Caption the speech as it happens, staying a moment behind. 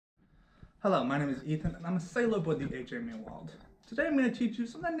Hello, my name is Ethan and I'm a sailor aboard the AJ Meerwald. Today I'm going to teach you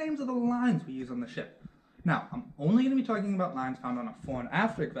some of the names of the lines we use on the ship. Now, I'm only going to be talking about lines found on a fore and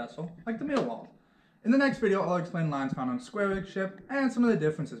aft rig vessel, like the Meerwald. In the next video, I'll explain lines found on a square rig ship and some of the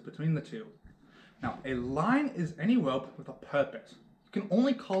differences between the two. Now, a line is any rope with a purpose. You can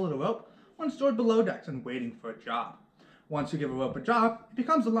only call it a rope when stored below decks and waiting for a job. Once you give a rope a job, it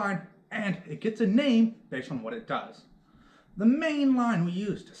becomes a line and it gets a name based on what it does. The main line we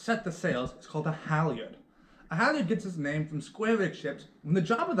use to set the sails is called a halyard. A halyard gets its name from square rig ships when the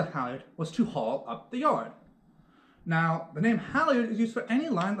job of the halyard was to haul up the yard. Now, the name halyard is used for any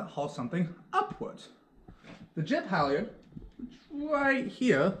line that hauls something upwards. The jib halyard, which right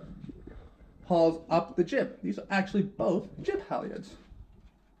here, hauls up the jib. These are actually both jib halyards.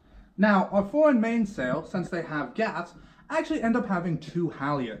 Now, our fore and main sail, since they have gaffs, actually end up having two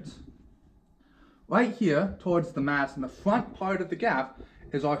halyards. Right here, towards the mast in the front part of the gaff,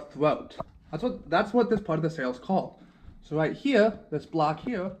 is our throat. That's what this part of the sail is called. So right here, this block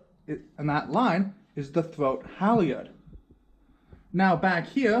here, and that line, is the throat halyard. Now back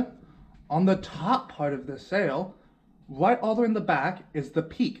here, on the top part of the sail, right all the way in the back, is the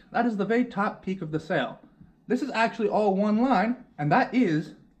peak. That is the very top peak of the sail. This is actually all one line, and that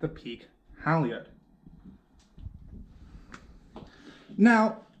is the peak halyard.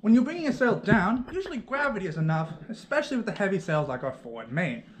 Now, when you're bringing a sail down, usually gravity is enough, especially with the heavy sails like our fore and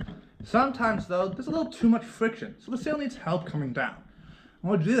main. Sometimes though, there's a little too much friction, so the sail needs help coming down. In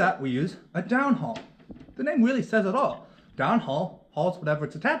order to do that, we use a downhaul. The name really says it all. Downhaul hauls whatever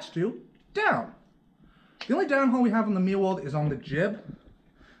it's attached to down. The only downhaul we have on the Meerwald is on the jib.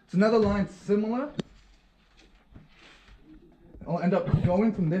 It's another line similar. It'll end up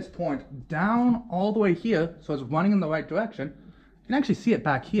going from this point down all the way here, so it's running in the right direction. You can actually see it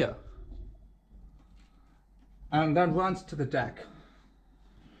back here. And then runs to the deck.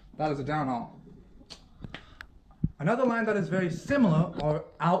 That is a downhaul. Another line that is very similar are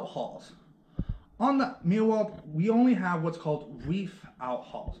outhauls. On the Meerwald, we only have what's called reef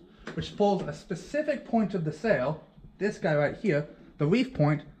outhauls, which pulls a specific point of the sail, this guy right here, the reef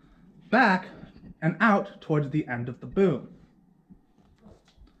point, back and out towards the end of the boom.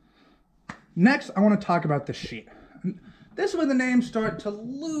 Next, I want to talk about the sheet. This is where the names start to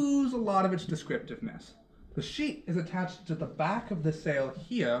lose a lot of its descriptiveness. The sheet is attached to the back of the sail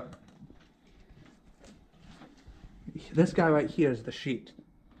here. This guy right here is the sheet.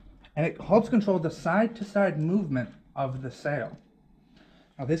 And it helps control the side-to-side movement of the sail.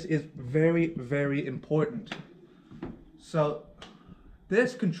 Now this is very, very important. So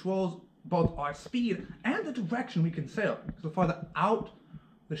this controls both our speed and the direction we can sail. Because the farther out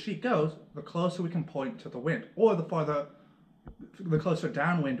the sheet goes, the closer we can point to the wind, or the closer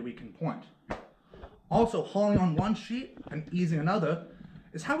downwind we can point. Also, hauling on one sheet and easing another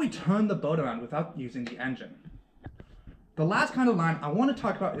is how we turn the boat around without using the engine. The last kind of line I want to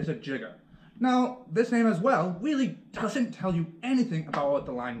talk about is a jigger. Now, this name as well really doesn't tell you anything about what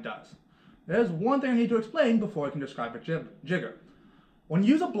the line does. There's one thing I need to explain before I can describe a jigger. When you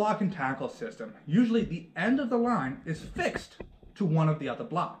use a block and tackle system, usually the end of the line is fixed to one of the other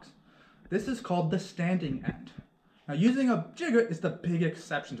blocks. This is called the standing end. Now, using a jigger is the big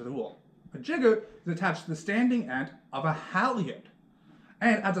exception to the rule. A jigger is attached to the standing end of a halyard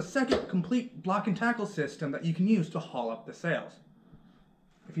and adds a second complete block and tackle system that you can use to haul up the sails.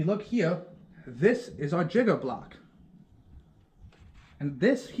 If you look here, this is our jigger block. And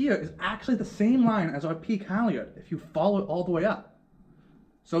this here is actually the same line as our peak halyard if you follow it all the way up.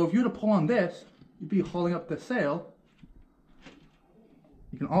 So if you were to pull on this, you'd be hauling up the sail.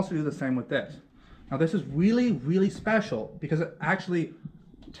 You can also do the same with this. Now this is really, really special because it actually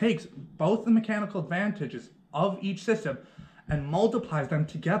takes both the mechanical advantages of each system and multiplies them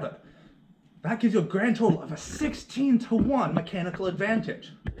together. That gives you a grand total of a 16-to-1 mechanical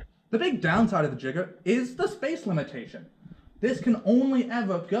advantage. The big downside of the jigger is the space limitation. This can only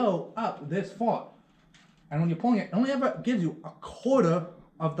ever go up this far. And when you're pulling it, it only ever gives you a quarter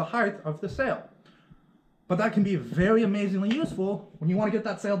of the height of the sail. But that can be very amazingly useful when you want to get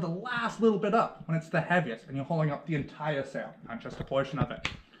that sail the last little bit up, when it's the heaviest, and you're hauling up the entire sail, not just a portion of it.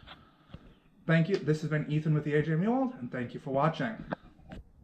 Thank you. This has been Ethan with the AJ Meerwald, and thank you for watching.